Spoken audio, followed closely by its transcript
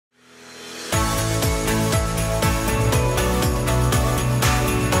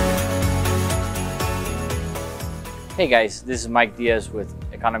Hey guys, this is Mike Diaz with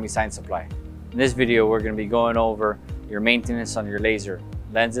Economy Science Supply. In this video, we're going to be going over your maintenance on your laser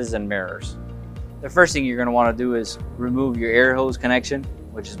lenses and mirrors. The first thing you're going to want to do is remove your air hose connection,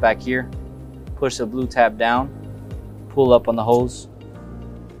 which is back here. Push the blue tab down, pull up on the hose.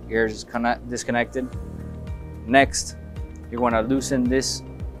 Air is disconnected. Next, you're going to loosen this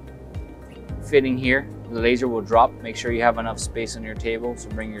fitting here. The laser will drop. Make sure you have enough space on your table, so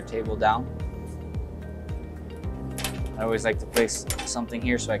bring your table down. I always like to place something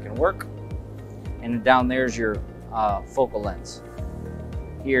here so I can work. And down there's your focal lens.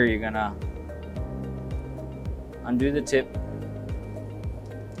 Here you're gonna undo the tip.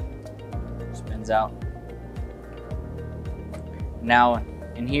 Spins out. Now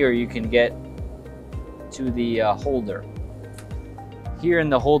in here you can get to the holder. Here in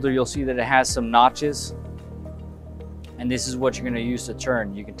the holder you'll see that it has some notches. And this is what you're gonna use to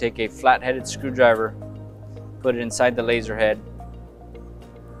turn. You can take a flat-headed screwdriver, put it inside the laser head.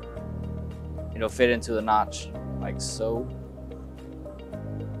 It'll fit into the notch like so.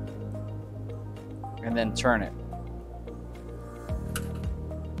 And then turn it.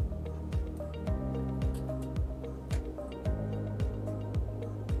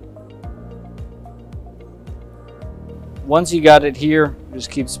 Once you got it here,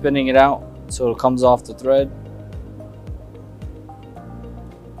 just keep spinning it out so it comes off the thread.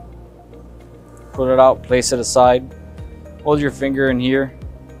 Put it out, place it aside. Hold your finger in here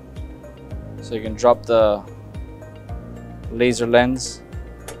so you can drop the laser lens.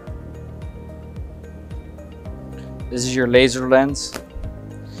 This is your laser lens.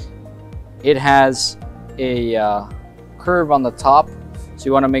 It has a curve on the top, so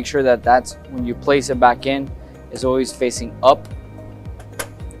you want to make sure that that's when you place it back in is always facing up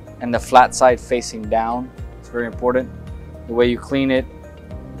and the flat side facing down. It's very important. The way you clean it,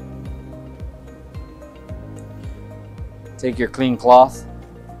 take your clean cloth,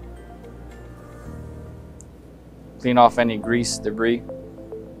 clean off any grease, debris.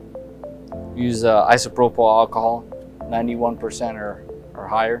 Use isopropyl alcohol, 91% or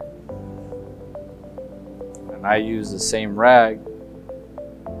higher. And I use the same rag.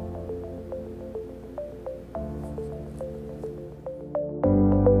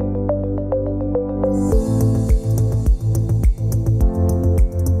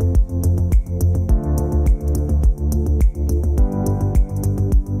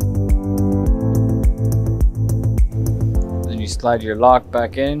 Slide your lock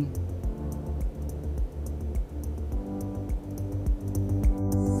back in.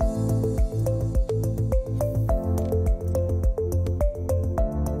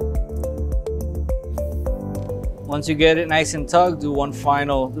 Once you get it nice and tugged, do one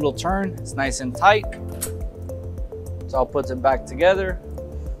final little turn. It's nice and tight. So I'll put it back together.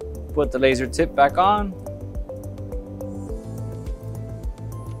 Put the laser tip back on.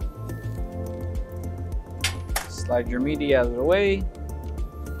 Slide your media out of the way.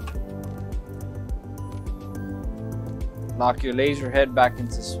 Lock your laser head back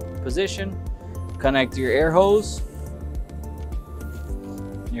into position. Connect your air hose.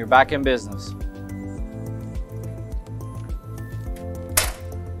 And you're back in business.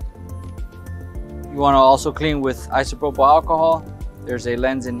 You want to also clean with isopropyl alcohol. There's a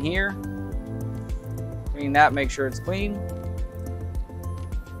lens in here. Clean that, make sure it's clean.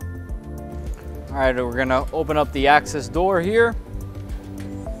 All right, we're gonna open up the access door here.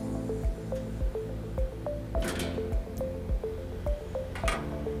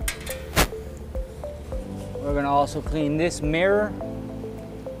 We're gonna also clean this mirror.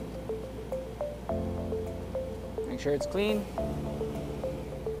 Make sure it's clean.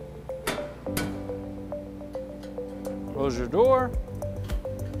 Close your door.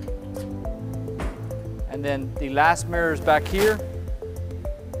 And then the last mirror is back here.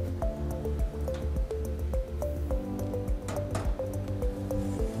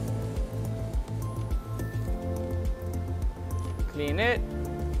 Clean it.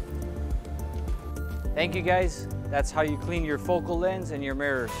 Thank you guys. That's how you clean your focal lens and your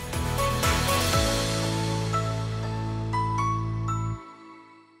mirrors.